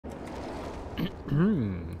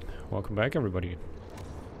Welcome back, everybody.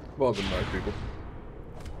 Welcome back, people.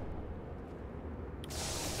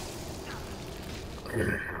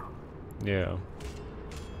 Yeah.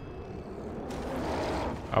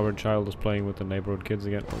 Our child is playing with the neighborhood kids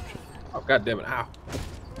again. Oh shit. Oh, god damn it. Ow.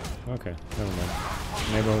 Okay, never mind.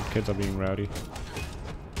 Neighborhood kids are being rowdy.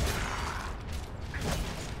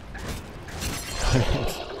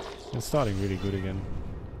 It's starting really good again.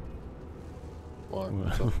 Why?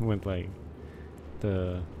 With like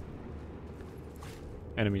the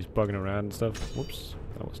enemies bugging around and stuff. Whoops,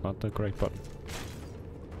 that was not the correct button.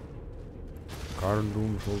 Guard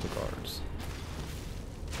room full of guards.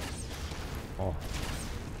 Oh.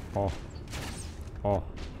 Oh. Oh.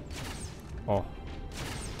 Oh.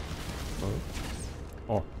 Oh.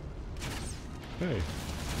 Oh. Hey.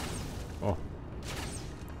 Oh.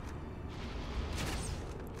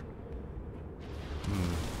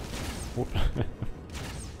 Whoop.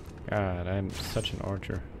 God, I'm such an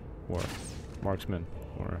archer. Or marksman.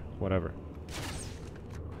 Or whatever.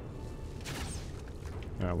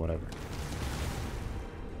 Whatever.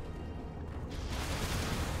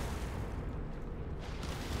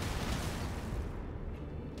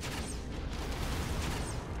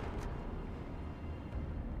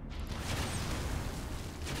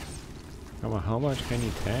 Come on, how much can he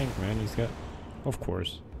tank, man? He's got... Of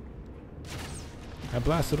course. I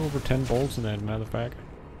blasted over 10 bolts in that motherfucker.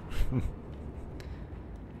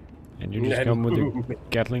 And you just come with a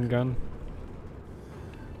Gatling gun?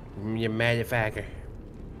 You motherfucker.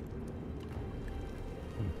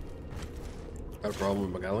 Got a problem with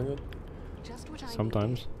my Gatling gun?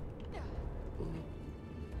 Sometimes.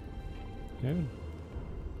 Yeah.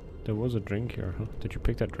 There was a drink here, huh? Did you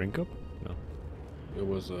pick that drink up? No. It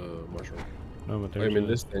was a mushroom. No, but I there's mean,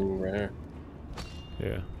 this thing right here.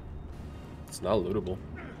 Yeah. It's not lootable.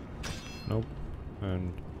 Nope.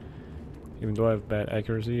 And even though I have bad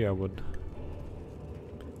accuracy, I would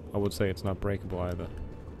say it's not breakable either.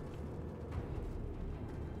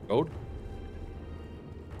 Gold?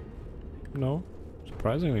 No.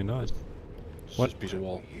 Surprisingly not. It's What? just a piece of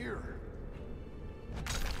wall.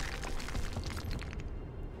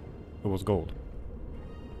 It was gold.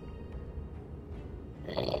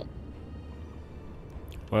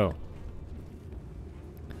 Well.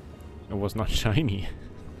 It was not shiny.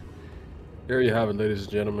 Here you have it, ladies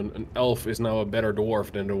and gentlemen. An elf is now a better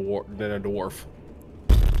dwarf than a dwarf.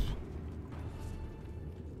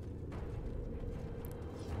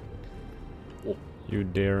 Oh. You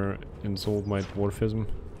dare insult my dwarfism?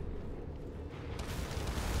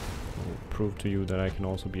 I'll prove to you that I can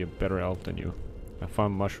also be a better elf than you. I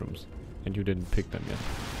found mushrooms, and you didn't pick them yet.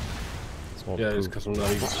 It's all Yeah, proof. it's because I'm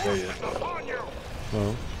not even sure yet.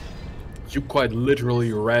 Well, You quite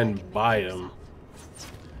literally ran by him.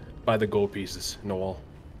 By the gold pieces in the wall.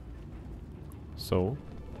 so?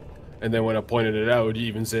 And then when I pointed it out, you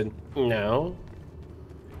even said, no.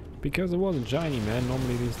 Because it wasn't shiny, man.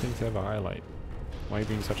 Normally these things have a highlight. Why are you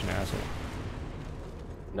being such an asshole?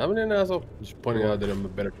 Not being an asshole. Just pointing out that I'm a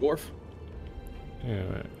better dwarf.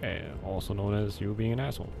 Yeah, also known as you being an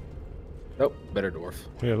asshole. Nope, better dwarf.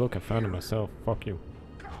 Yeah, look, I found it myself. Fuck you.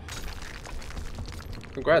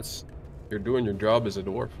 Congrats. You're doing your job as a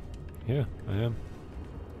dwarf. Yeah, I am.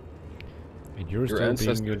 And you're Your still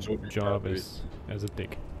ancestors doing would your be job proud of as a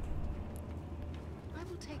dick. I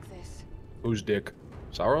will take this. Who's dick?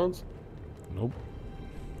 Sauron's? Nope.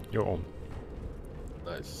 Your own.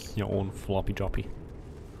 Nice. Your own floppy joppy.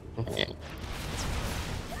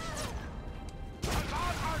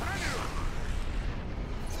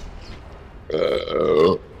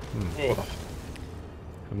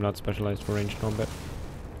 I'm not specialized for ranged combat.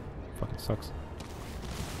 Fucking sucks.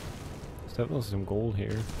 There's definitely some gold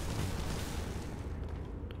here.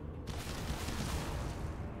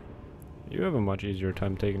 You have a much easier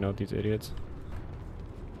time taking out these idiots.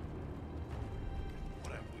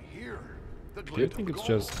 What have we here? The Do you think it's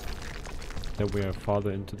just that we are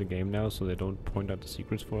farther into the game now, so they don't point out the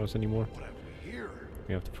secrets for us anymore? What have we here?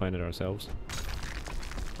 We have to find it ourselves.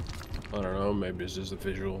 I don't know, maybe it's just a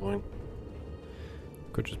visual thing.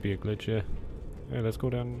 Could just be a glitch, yeah. Yeah, let's go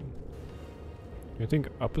down. You think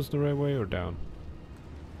up is the right way or down?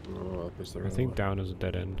 No, up is the I right think way. down is a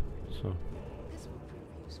dead end, so... This will prove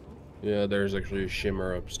useful. Yeah, there's actually a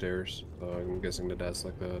shimmer upstairs. So I'm guessing that that's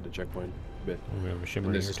like the checkpoint bit. Oh, we have a shimmer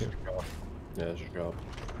And here this is too. just a drop. Yeah, it's just a drop.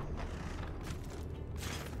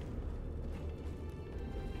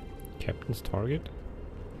 Captain's target?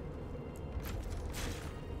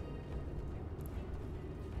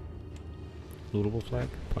 Lootable flag?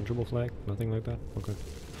 Punchable flag? Nothing like that? Okay.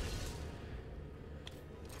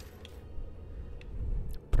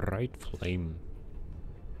 Bright flame.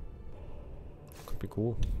 be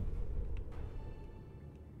cool.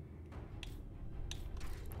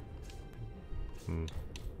 Hmm.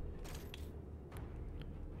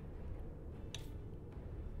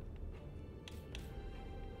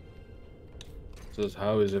 Says,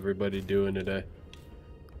 how is everybody doing today?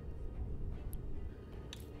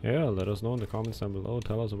 Yeah, let us know in the comments down below.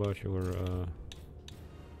 Tell us about your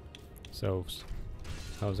selves.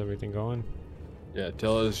 How's everything going? Yeah,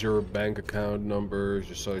 tell us your bank account numbers,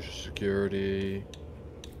 your social security.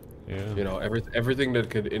 Yeah. You know, everything that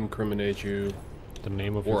could incriminate you. The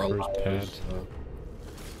name of Or your first allow pet. us,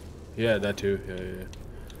 yeah, that too. Yeah.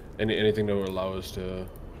 Anything that would allow us to,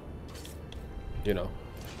 you know,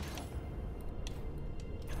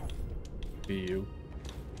 be you.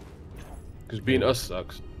 Because being us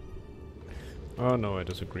sucks. Oh no, I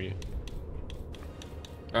disagree.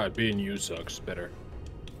 Alright, being you sucks better.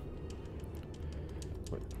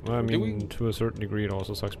 Well, I Do we- mean, to a certain degree, it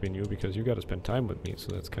also sucks being you because you got to spend time with me. So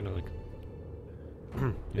that's kind of like. you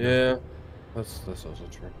know. Yeah, that's also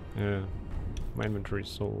true. Yeah, my inventory is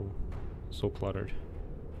so cluttered.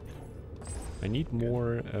 I need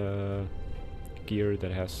more gear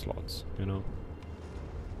that has slots. You know.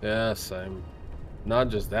 Yeah, same. Not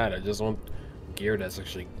just that, I just want gear that's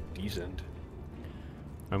actually decent.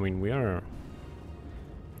 I mean, we are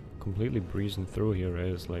completely breezing through here.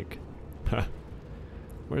 As like,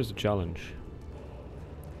 where's the challenge?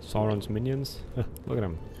 Sauron's minions? Look at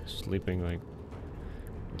him sleeping like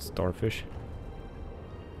starfish.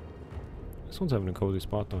 This one's having a cozy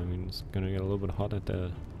spot though. I mean, it's gonna get a little bit hot at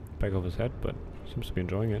the back of his head, but seems to be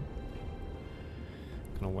enjoying it.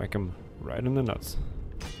 Gonna whack him right in the nuts.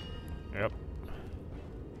 Yep.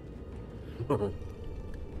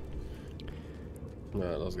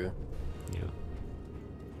 Yeah, that's good. Yeah.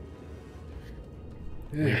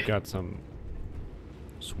 We've got some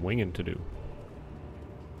swinging to do.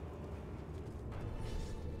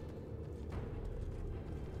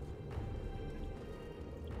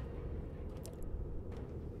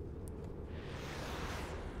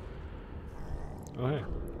 Oh hey,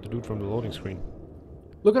 the dude from the loading screen.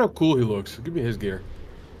 Look at how cool he looks. Give me his gear.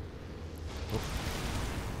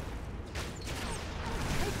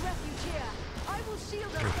 Take refuge here. I will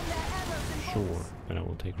shield us from their arrows and bolts. Sure, then I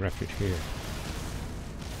will take refuge here.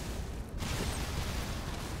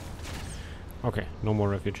 Okay, no more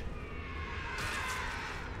refuge.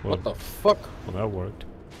 Well, What the fuck? well, that worked.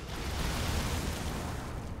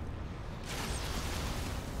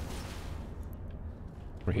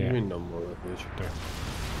 We're What do you here. mean no more refuge? There.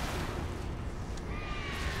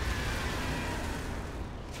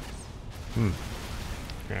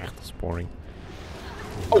 Ah, that's boring.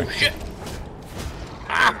 Oh shit!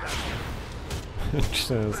 Just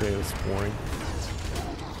gonna say it's boring.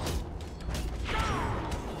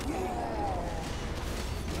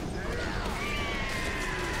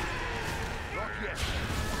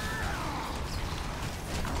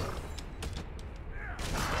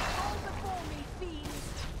 Fall before me,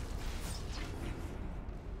 fiends.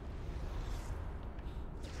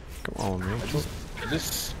 Come on, man. I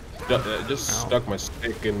just stuck my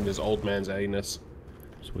stick in this old man's anus,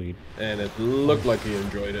 Sweet. and it looked like he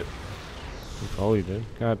enjoyed it. He probably did.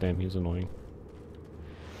 God damn, he's annoying.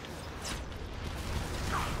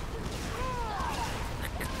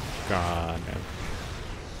 God damn.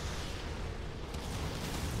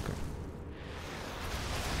 Okay.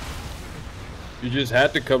 You just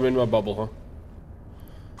had to come in my bubble, huh?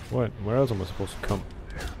 What? Where else am I supposed to come?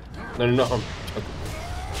 No.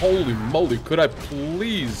 Holy moly, could I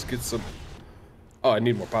please get some... Oh, I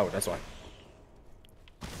need more power, that's why.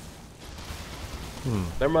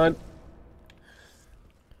 Never mind.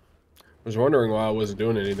 I was wondering why I wasn't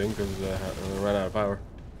doing anything, because I ran out of power.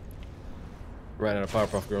 Ran out of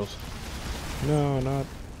Powerpuff Girls. No, not.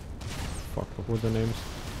 Fuck, what were the names?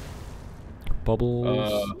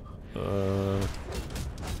 Bubbles.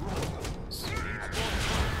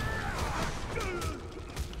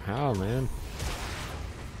 How, man?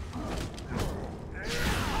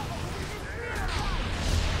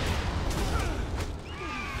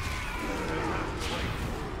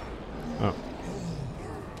 Oh.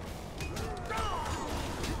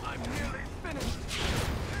 I'm nearly finished.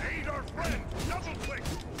 Aid our friend. Double click.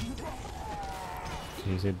 Did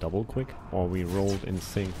you say double quick? Oh, we rolled in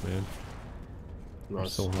sync, man. We're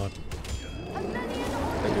Nice. so hot.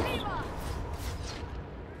 Thank you.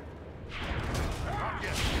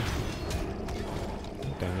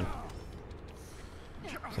 Damn it.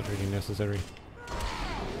 Is that really necessary?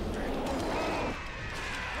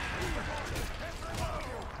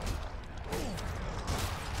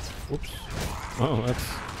 Oops. Oh,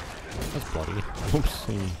 that's bloody.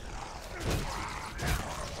 Oopsie.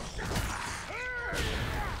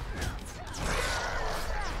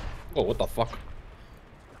 Oh, what the fuck?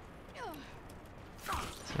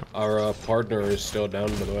 Our partner is still down,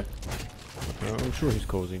 by the way. I'm sure he's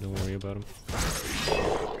cozy, don't worry about him.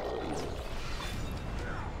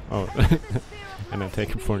 Oh, and I take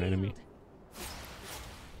him for an enemy.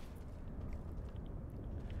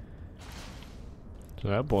 So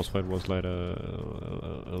that boss fight was like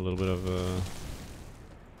a little bit of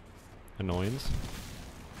annoyance.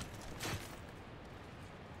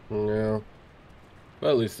 Yeah.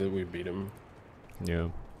 Well, at least that we beat him. Yeah.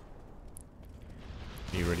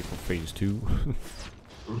 Are you ready for phase 2?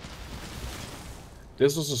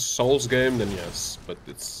 This was a Souls game, then yes, but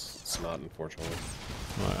it's not, unfortunately.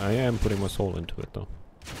 Well, I am putting my soul into it though.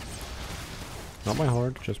 Not my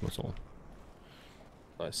heart, just my soul.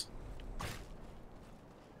 Nice.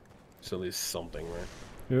 It's at least something, right?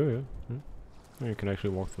 Yeah. Yeah, you can actually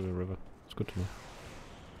walk through the river. It's good to know.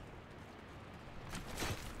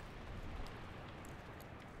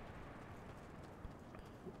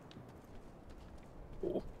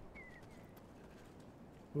 Cool.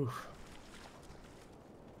 Oof.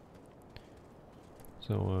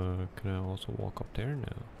 So, can I also walk up there? No.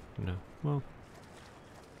 No. Well.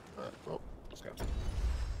 Oh, let's go.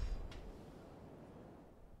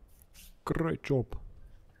 Great job.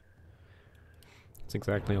 That's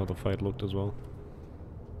exactly how the fight looked as well.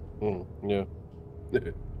 Yeah.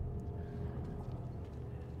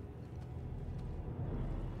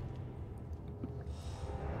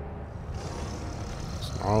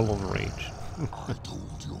 Snarl of rage. I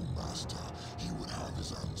told your master he would have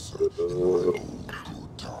his answer in my own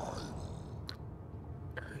good time.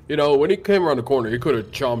 You know, when he came around the corner, he could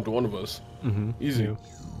have chomped one of us. Easy. Yeah. You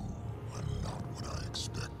are not what I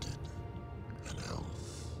expected. An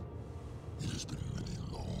elf. It has been many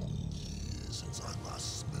long years since I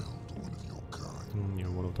last smelled one of your kind.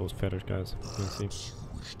 You're one of those fetish guys. Let's see. Perhaps you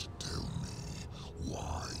wish to tell me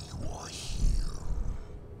why you are here.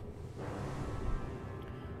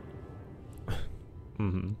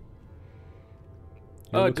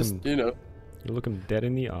 Just, you know. You look him dead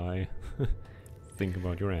in the eye. Think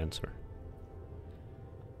about your answer.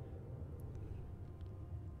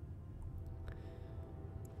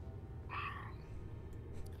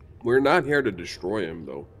 We're not here to destroy him,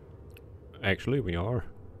 though. Actually, we are.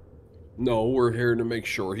 No, we're here to make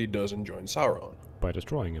sure he doesn't join Sauron. By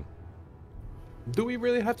destroying him. Do we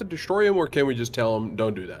really have to destroy him, or can we just tell him,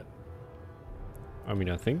 don't do that? I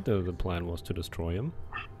mean, I think the plan was to destroy him.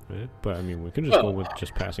 Right? But, I mean, we can just go with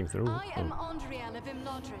just passing through. I am Oh. Andriana of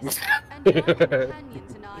Imladris, and my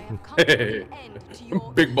companions and I have come to put an end to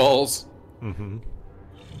your Big balls. I mean,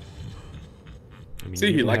 See,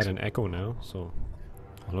 you he even likes had an echo now, so...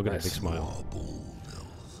 Oh, look at that big Nice. You smile. are bold,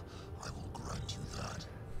 elf. I will grant you that.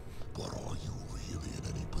 But are you really in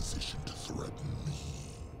any position to threaten me?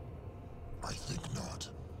 I think not.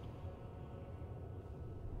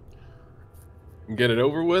 Get it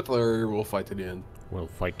over with, or we'll fight to the end. We'll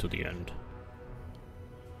fight to the end.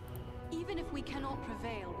 Even if we cannot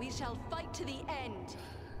prevail, we shall fight to the end.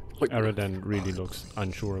 Aradan really looks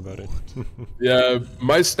unsure about it. Yeah,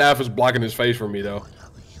 my staff is blocking his face from me, though. Might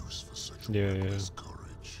have a use for such Yeah. reckless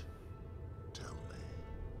courage. Tell me,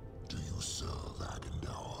 do you serve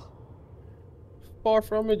Agendour? Far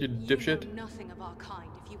from it, you You dipshit. know nothing of our kind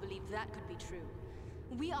if you believe that could be true.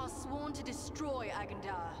 We are sworn to destroy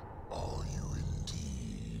Agandar. Are you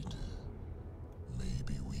indeed?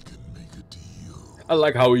 Maybe we can make a deal. I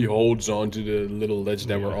like how he holds on to the little ledge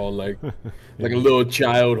that we're on, like a little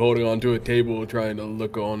child holding onto a table, trying to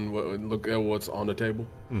look at what's on the table.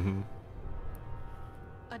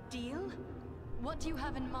 A deal? What do you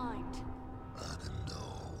have in mind?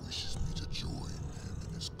 Agendour wishes me to join him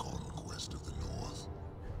in his conquest of the North.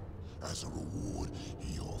 As a reward,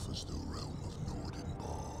 he offers the realm of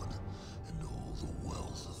Nordenbard and all the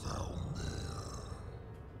wealth found there.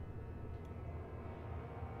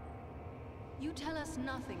 You tell us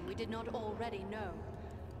nothing we did not already know.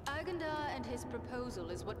 Agandar and his proposal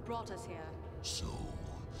is what brought us here. So,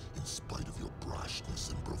 in spite of your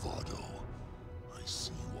brashness and bravado, I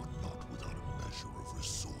see you are not without a measure of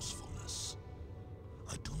resourcefulness.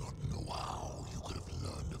 I do not know how you could have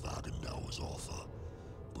learned of Agendour's offer,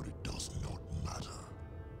 but it does not matter.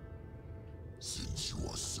 Since you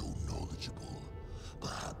are so knowledgeable,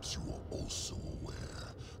 perhaps you are also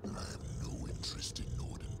aware that I have no interest in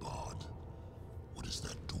Nordenbard. What is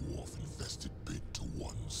that dwarf-infested bit to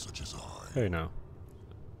one such as I? Hey now.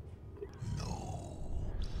 No,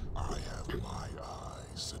 I have my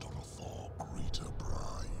eyes set on a far greater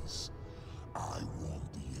prize. I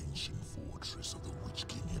want the ancient fortress of the Witch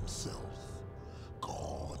King himself,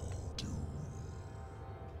 Khan Doom.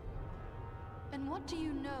 And what do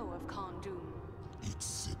you know of Khan Doom? It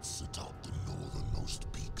sits atop the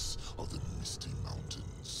northernmost peaks of the Misty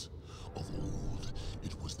Mountains. Of old,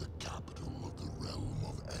 it was the capital of the realm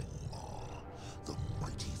of Angmar, the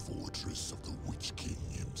mighty fortress of the Witch King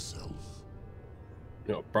himself.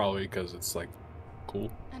 You know, probably because it's like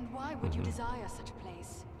cool. And why would you desire such a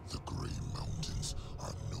place? The Grey Mountains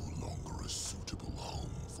are no longer a suitable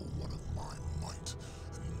home for one of my might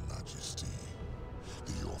and majesty.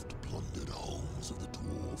 The oft-plundered homes of the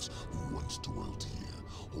dwarves who once dwelt here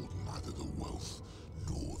hold neither the wealth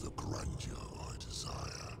nor the grandeur I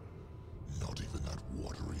desire. Not even that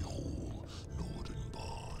watery hole,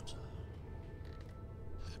 Nordenbard.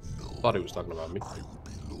 No, Thought he was talking about me. I would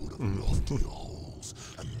be lord of loftier halls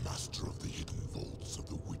and master of the hidden vaults of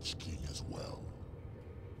the Witch King as well.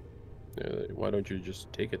 Why don't you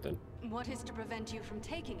just take it then? What is to prevent you from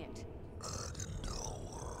taking it?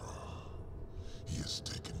 Agendour. He has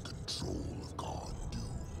taken control of Khan Doom.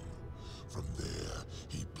 From there,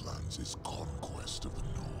 he plans his conquest of the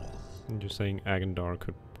North. And you're saying Agendar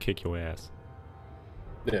could kick your ass.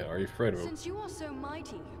 Yeah, are you afraid of him? Since you are so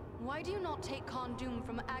mighty, why do you not take Khan Doom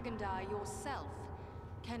from Agandar yourself?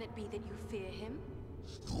 Can it be that you fear him?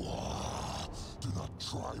 Do not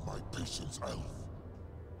try my patience, Elf.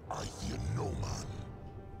 I fear no man.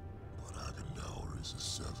 But Agendour is a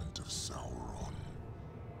servant of Sauron,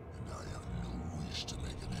 and I have no wish to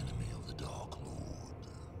make an enemy of the Dark Lord.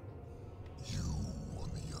 You,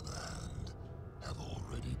 on the other hand, have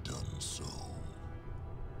already done so.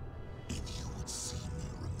 If you would see me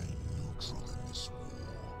remain neutral in this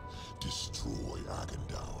war, destroy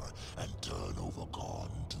Agendour and turn over Khan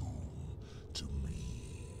Doom to me.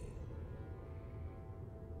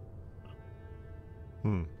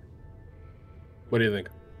 What do you think?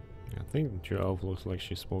 I think your elf looks like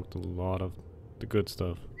she smoked a lot of the good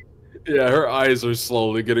stuff. Yeah, her eyes are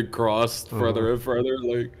slowly getting crossed further and further.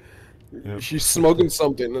 Like she's smoking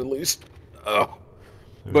something at least. Oh.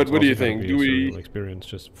 And But it's what do you also gotta think? be Do a we surreal experience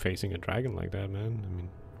just facing a dragon like that, man?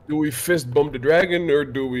 I mean, fist bump the dragon, or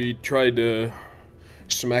do we try to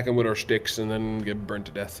smack him with our sticks and then get burnt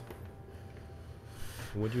to death?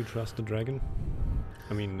 would you trust the dragon?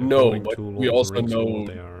 I mean, No, according but to Lord we of the also Rings lore, know.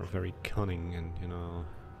 they are very cunning and, you know,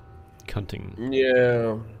 cunting.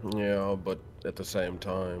 Yeah, but at the same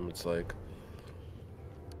time, it's like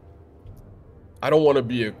I don't want to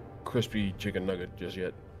be a crispy chicken nugget just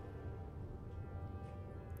yet.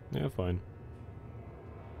 Yeah, fine.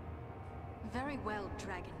 Very well,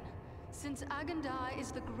 dragon. Since Agandar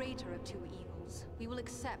is the greater of two evils, we will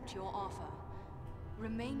accept your offer.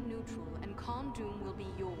 Remain neutral, and Khan Doom will be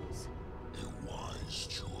yours. A wise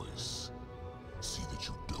choice. See that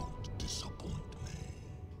you don't disappoint me.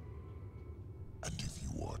 And if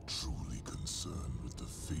you are truly concerned with the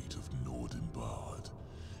fate of Nordenbard,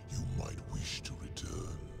 you might wish to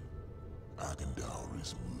return. Agendour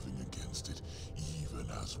is moving against it even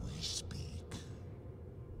as we speak.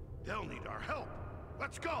 They'll need our help.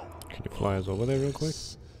 Let's go. Can you fly us over there real quick?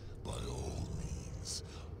 By all means,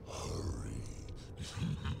 hurry.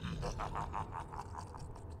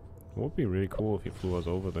 It would be really cool if you flew us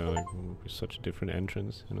over there, like, it would be such a different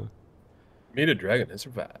entrance, you know? Meet a dragon and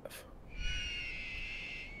survive.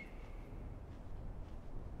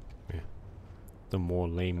 Yeah. The more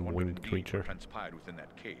lame I wonder winged indeed creature. what transpired within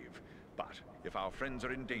that cave. But if our friends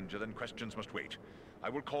are in danger, then questions must wait. I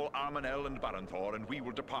will call Armanel and Baranthor, and we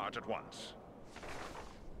will depart at once.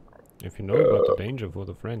 If you know about the danger for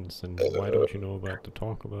the friends, then why don't you know about the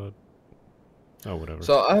talk about... Oh, whatever.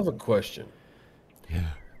 So I have a question. Yeah.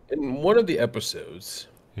 In one of the episodes,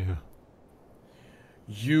 Yeah.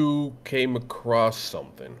 you came across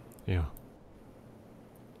something. Yeah.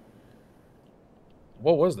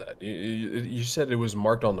 What was that? You said it was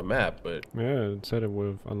marked on the map, but Yeah, it said it would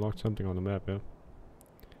have unlocked something on the map, yeah.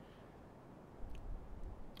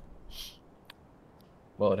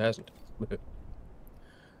 well, it hasn't.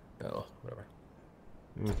 Oh, whatever.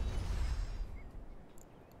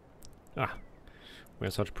 Ah. We're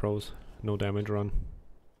such pros. No damage run.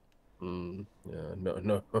 Yeah,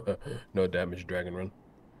 no, no damage, dragon run.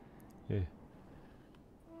 Yeah.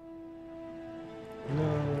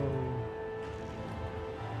 No.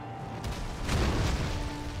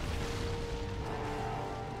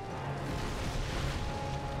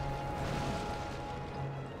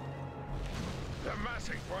 They're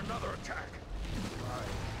massing for another attack.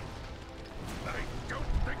 I don't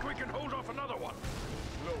think we can hold off another one.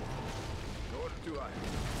 No. Nor do I.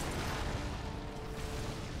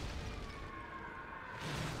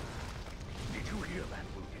 Did you hear that,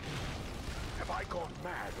 Wounded? Have I gone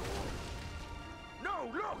mad or...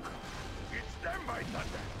 No, look! It's them, by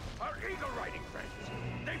thunder! Our eagle riding friends!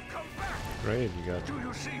 They've come back! Great, you got... Do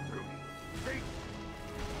you see, Bruni?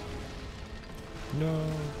 No.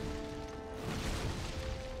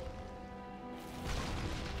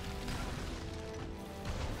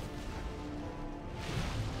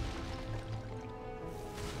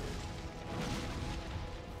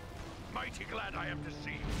 Mighty glad I am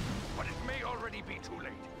deceived, but it may already be too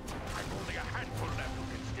late. I'm only a handful left who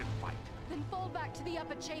can still fight. Then fall back to the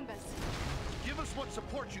upper chambers. Give us what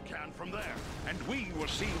support you can from there. And we will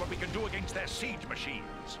see what we can do against their siege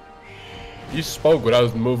machines. He spoke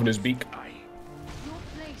without moving his beak. Aye, Your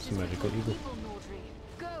place It's is with magical your eagle. people, Nordri.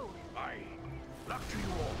 Go! aye. Luck to you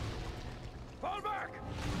all. Fall back!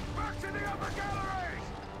 Back to the upper galleries!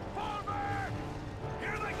 Fall back!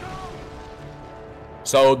 Here they come!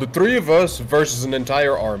 So the three of us versus an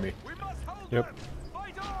entire army. We must hold Yep. them!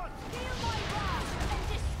 Fight on! Feel my wrath and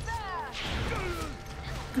despair!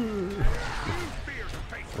 Use fear to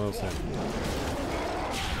face Well the said.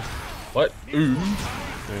 What? Ooh.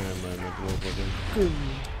 And my wolf was in.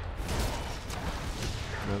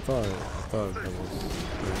 I thought that was.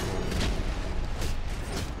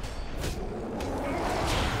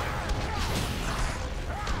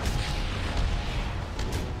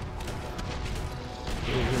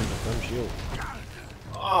 Defend shield.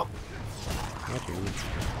 Oh. Not you.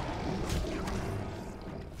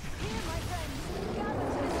 Here, my friends, gather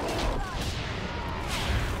to the speed of light.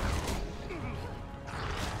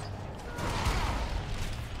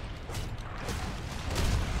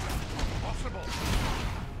 possible!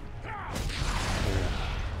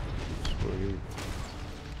 Screw you.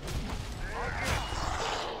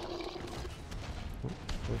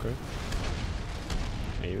 Oh, okay.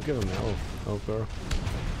 Hey, you give him hell. Oh, girl.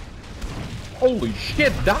 Holy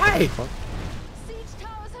shit! Die! Fuck. Siege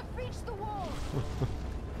towers have breached the wall.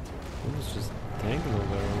 I was just tanking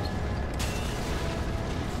over there.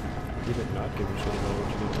 You did not give a shit about what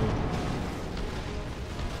you did do.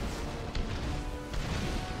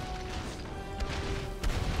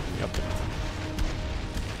 Yep.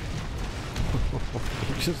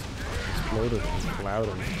 He just exploded in a cloud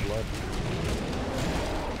of blood.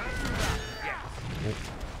 Yep.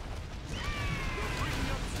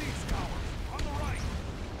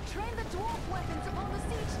 Train the dwarf weapons upon the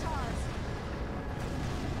siege towers.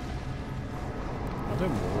 Are there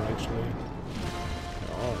more actually?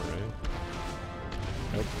 There are, right?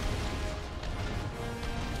 Nope.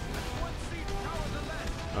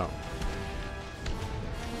 Oh.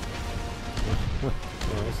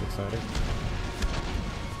 Well, that's exciting.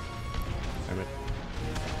 Damn it.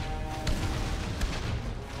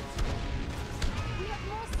 We have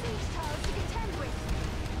more siege towers to contend with.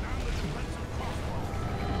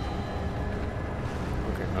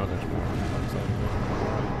 Okay, now there's more on the side of it.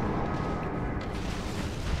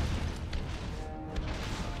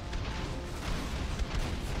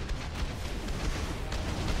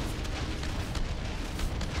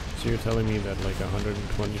 So you're telling me that like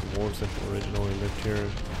 120 dwarves that originally lived here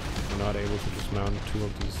were not able to just mount 2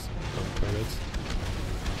 of these turrets?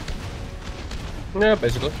 Yeah,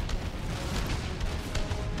 basically.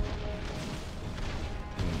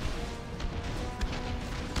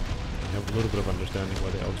 I have a little bit of understanding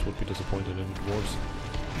why the elves would be disappointed in dwarves.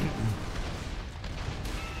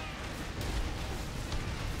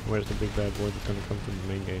 Where's the big bad boy that's gonna come from the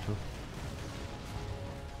main gate, huh?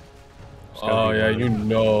 It's gotta Oh be yeah, one. you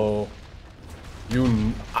know.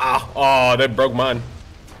 Oh, that broke mine.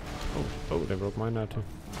 Oh, they broke mine now too.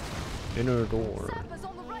 Inner door. Sappers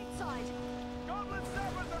on the right side. Goblin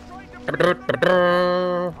sappers are trying to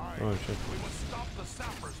Oh shit. We must stop the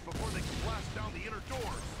sappers before they can blast down the inner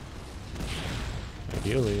doors.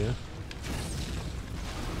 Ideally, yeah.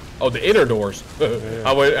 Oh, the inner doors. Yeah.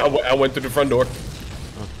 I went to the front door.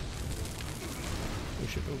 Oh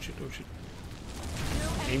shit, oh shit, oh shit.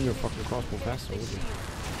 Aim your fucking crossbow faster, would you?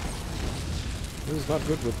 This is not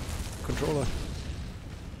good with controller.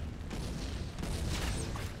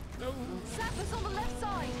 Sappers on the left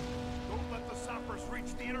side. Don't let the sappers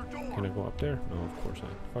reach the inner door. Can I go up there? No, of course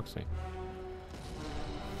not. Fuck's sake.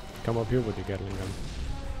 Come up here with your Gatling gun.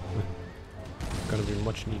 Gonna be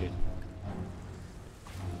much needed.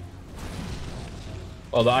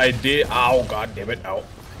 Well, the idea. Oh, god damn it. Ow.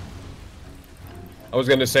 I was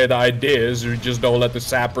gonna say the idea is you just don't let the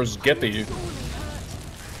sappers get to you.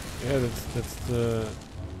 Yeah, that's the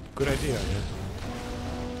good idea, yeah.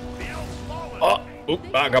 The elves fallen. Oh,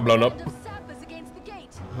 oop, I got blown up. Sappers against the gate.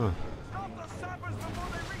 Huh. Stop the sappers before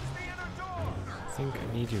they reach the inner door. I think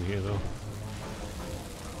I need you here though.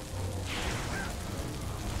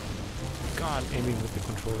 God, aiming with the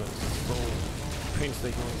controller is so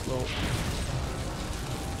painstakingly slow.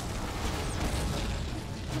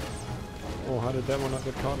 Oh, how did that one not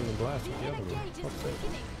get caught in the blast with the other one? Gate is Fuck's sake.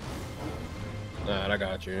 weakening. Alright, I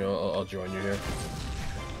got you. I'll join you here.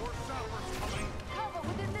 Cover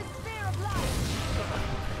within this sphere of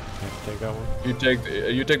light. Take that one.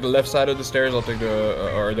 You take the left side of the stairs. I'll take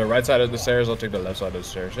the or the right side of the stairs. I'll take the left side of the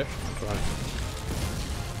stairs. Yeah. Try.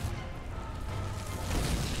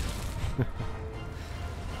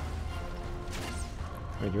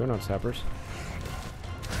 Wait, you're not sappers.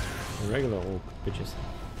 You're regular old bitches.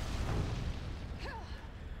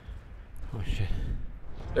 Oh shit.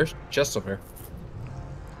 There's chests up here.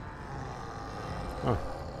 Oh.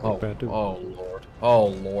 Oh, Bad too. oh lord. Oh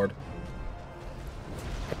lord.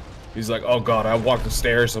 He's like, oh god, I walked the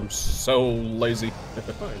stairs. I'm so lazy.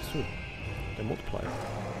 Oh, it's true. They multiply.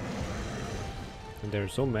 And they're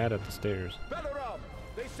so mad at the stairs. Balaram,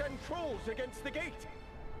 they send trolls against the gate.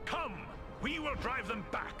 Come! We will drive them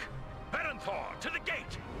back! Baranthor, to the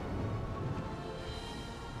gate!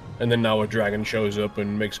 And then now a dragon shows up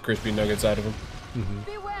and makes crispy nuggets out of him.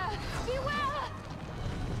 Beware! Beware!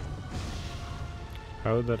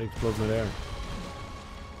 How did that explode midair?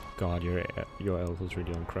 God, your elf is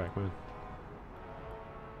really on crack, man.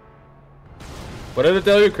 What did it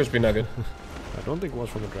tell you, crispy nugget? I don't think it was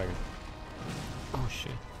from a dragon. Oh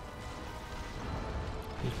shit.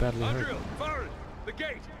 He's badly hurt. Adriel, Varn, the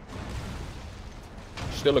gate.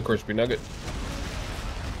 Still a crispy nugget.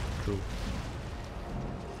 True.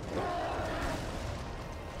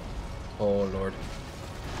 Oh lord.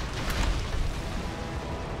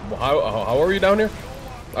 Well, how are you down here?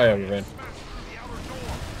 I have you ran.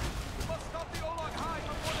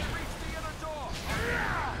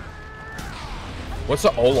 What's the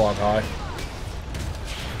Olog high?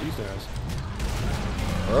 These guys.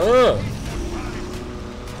 Ah.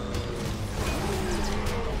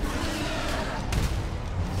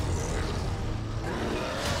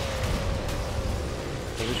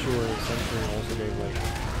 I wish you were Sentry also gave like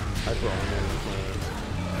hyper armor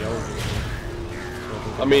yellow.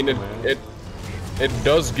 I mean, it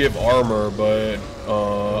does give armor, but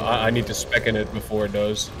I need to spec in it before it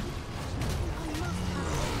does.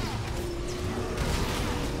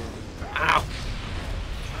 Ow!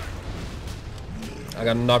 I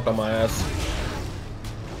got knocked on my ass.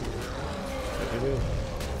 What you do?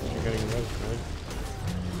 You're getting red, right?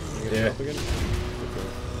 You get Yeah. up again? Okay.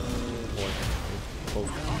 Boy. Oh.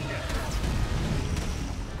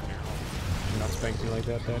 Not spank me like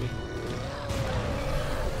that, Daddy.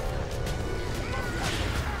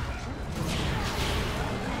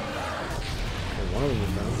 Okay, one of them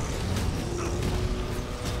is down.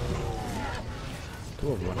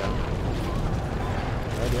 Two of them are down.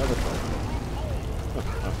 Where are the other 12?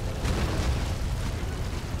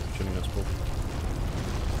 Shouldn't have spoken.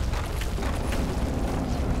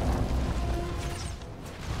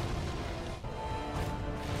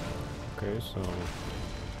 Okay, so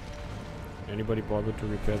anybody bother to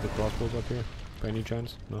repair the crossbows up here? By any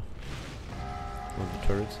chance? No? Or the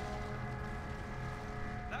turrets?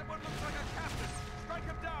 That one looks like a captain. Strike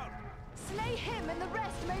him down. Slay him and the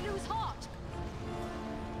rest may lose heart.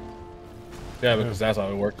 Yeah, because that's how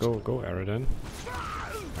it works. Go, Aradin.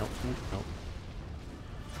 Ow, ow.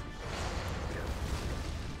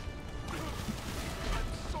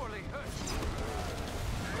 I'm sorely hurt.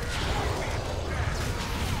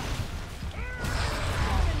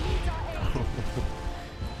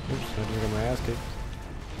 Oops, I just got my ass kicked.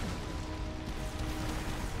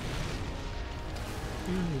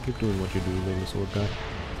 You keep doing what you do, little sword guy.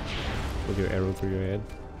 With your arrow through your head.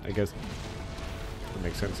 I guess it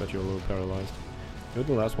makes sense that you're a little paralyzed. You're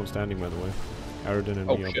the last one standing, by the way. Aradin and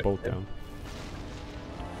me are shit, both yeah. down.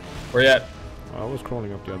 Where you at? I was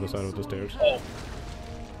crawling up the other side of the stairs. Oh.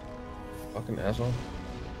 Fucking asshole.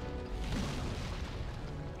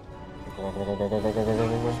 Go, go, go, go, go, go, go, go, go,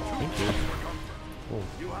 go. Thank you. Oh,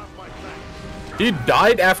 He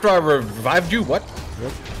died after I revived you? What?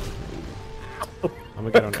 yep. I'm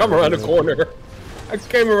gonna get on Come around the corner. I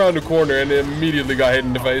came around the corner and immediately got hit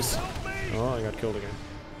in the face. Oh, I got killed again.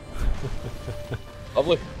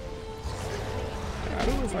 Lovely. I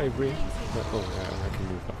don't know if I agree. But, oh, yeah, I can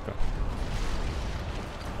move up.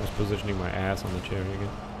 I was positioning my ass on the chair again.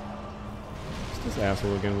 It's this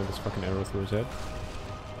asshole again with his fucking arrow through his head.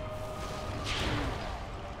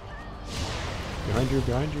 Behind you,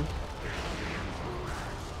 behind you.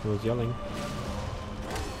 He was yelling.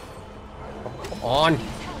 Come on.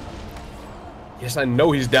 Yes, I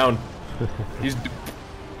know he's down. He's.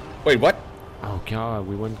 Wait, what? Oh god,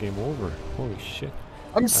 we went game over. Holy shit.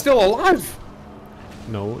 I'm still alive.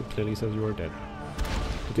 No, it clearly says you are dead.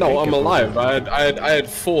 Did the No, gate I'm get alive. broken? I had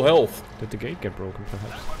full health. Did the gate get broken,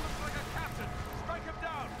 perhaps?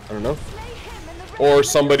 I don't know. Slay him and the rest Or may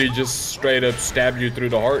somebody lose just straight up stabbed you through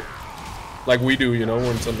the heart, like we do, you know,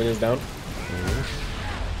 when something is down. Yeah.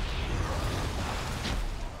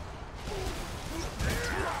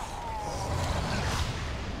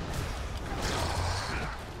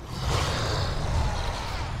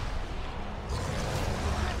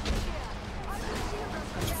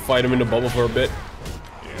 fight him in the bubble for a bit.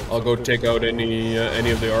 I'll go take out any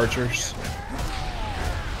of the archers.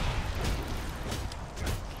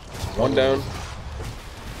 One down.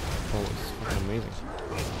 Oh, it's fucking amazing.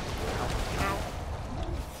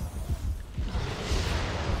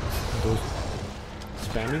 Those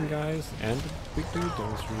spamming guys and the big dude,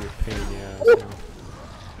 those really a pain in the ass. Yeah.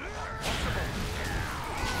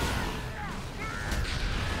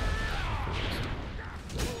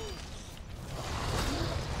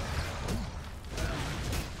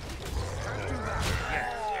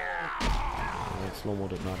 Slow-mo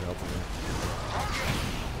did not help me.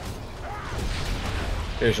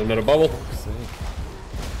 Here's another bubble. Okay,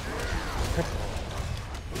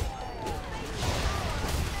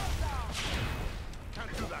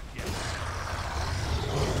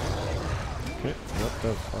 what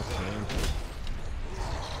the fuck, man?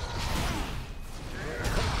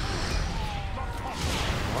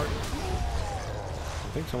 I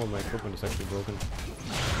think some of my equipment is actually broken.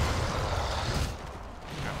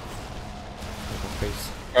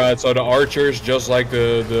 Face. Alright, so the archers, just like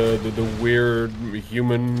the weird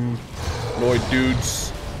humanoid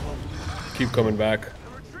dudes, keep coming back.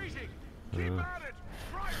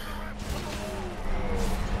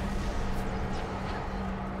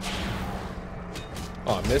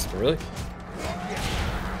 Oh, I missed, really?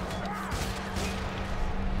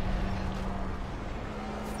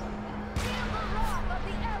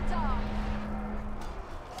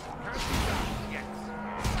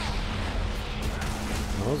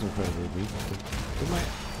 That was incredibly weak. Did my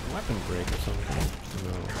weapon break or something?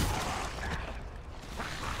 No.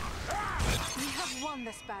 We have won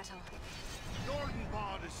this battle.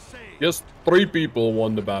 Just 3 people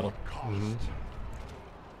won the battle.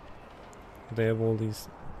 They have all these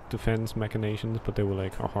defense machinations, but they were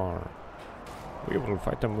like, haha, we will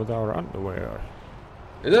fight them with our underwear.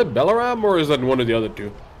 Is that Belaram or is that one of the other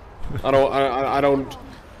two? I don't.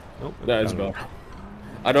 Nope, That is Belaram.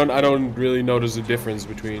 I don't really notice the difference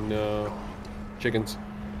between chickens.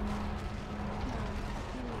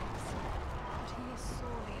 But he is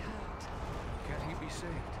sorely hurt. Can he be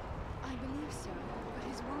saved? I believe so, but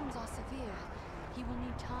his wounds are severe. He will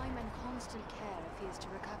need time and constant care if he is to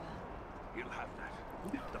recover. He'll have that.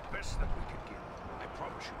 The best that we can give. I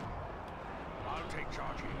promise you. I'll take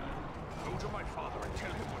charge here. Go to my father and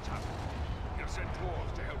tell him what's happened. He'll send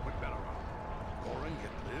dwarves to help with Belaram. Goring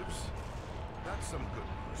yet lives? That's some good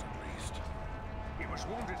news, at least. He was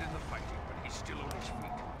wounded in the fighting, but he's still on his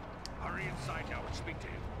feet. Hurry inside now and speak to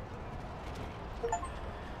him.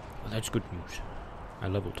 Well, that's good news. I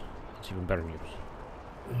leveled. It's even better news.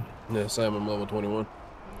 Yeah, Sam, I'm level 21.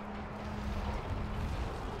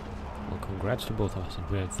 Well, congrats to both of us. And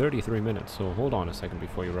we had 33 minutes, so hold on a second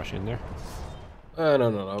before you rush in there.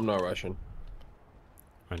 No, I'm not Russian.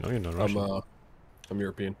 I know you're not Russian. I'm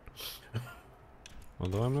European.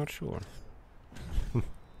 Although I'm not sure.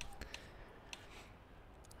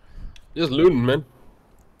 Just looting, man.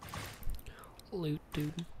 Loot,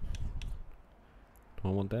 dude. Do I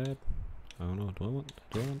want that? I don't know. Do I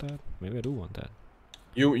want that? Maybe I do want that.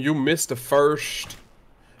 You missed the first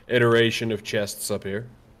iteration of chests up here.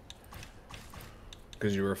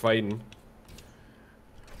 Because you were fighting.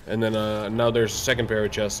 And then now there's a second pair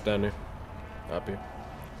of chests down here. Up here.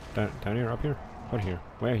 Down here? Up here? What here?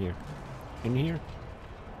 Where here? In here?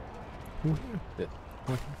 Who here? Yeah.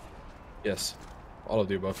 What here? Yes. All of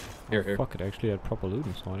the above. Here, here. Fuck, it actually had proper loot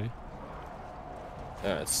inside, eh?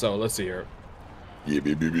 Alright, so let's see here.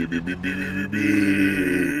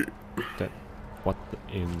 That... What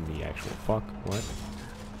in the actual fuck? What?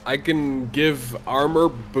 I can give armor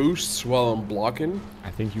boosts while I'm blocking.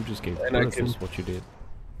 I think you just gave And I birth can- is what you did.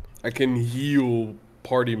 I can heal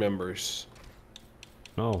party members.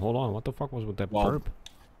 No, hold on. What the fuck was with that Wow. burp?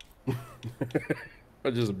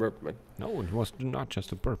 That's just a burp, man. No, it was not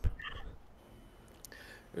just a burp.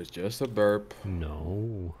 It was just a burp.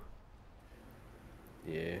 No.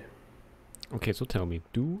 Yeah. Okay, so tell me,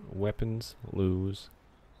 do weapons lose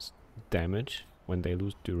damage when they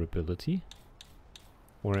lose durability?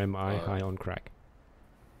 Or am I high on crack?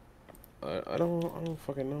 I don't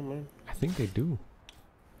fucking know, man. I think they do.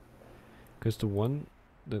 Because the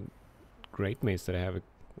great mace that I have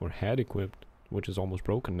or had equipped, which is almost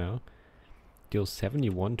broken now, deals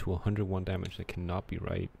 71 to 101 damage. That cannot be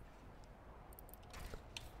right.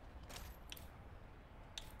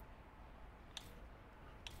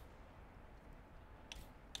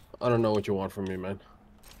 I don't know what you want from me, man.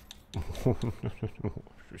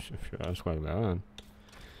 That's quite bad.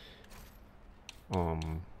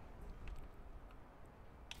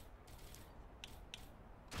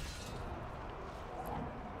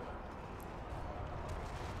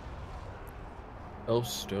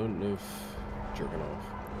 Elves don't know jerking off.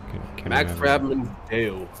 Can I Mac have Frabman's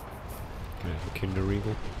tail. Can I have a Kinder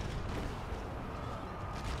Regal?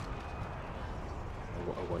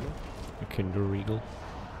 A what? A Kinder Regal?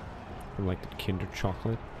 From like the Kinder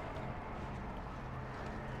chocolate?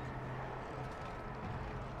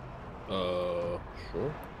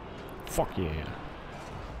 Sure. Fuck yeah.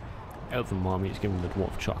 Elf and Mommy is giving the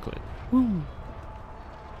dwarf chocolate.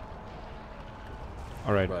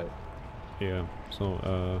 Alright. Right. Yeah,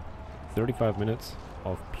 so 35 minutes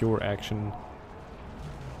of pure action.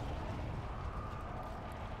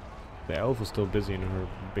 The elf is still busy in her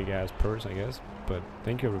big ass purse, I guess. But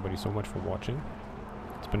thank you everybody so much for watching.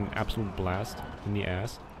 It's been an absolute blast in the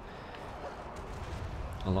ass.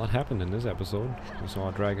 A lot happened in this episode. We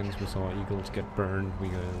saw dragons, we saw eagles get burned,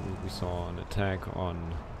 we saw an attack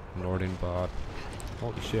on Nordinbot.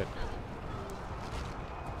 Holy shit.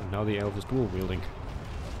 And now the elf is dual wielding.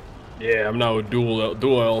 Yeah, I'm now a dual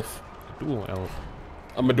elf. A dual elf.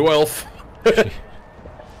 I'm a dwelf.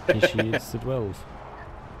 She is the 12.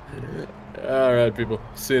 Alright, people.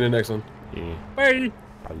 See you in the next one. Yeah. Bye.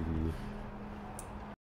 Bye.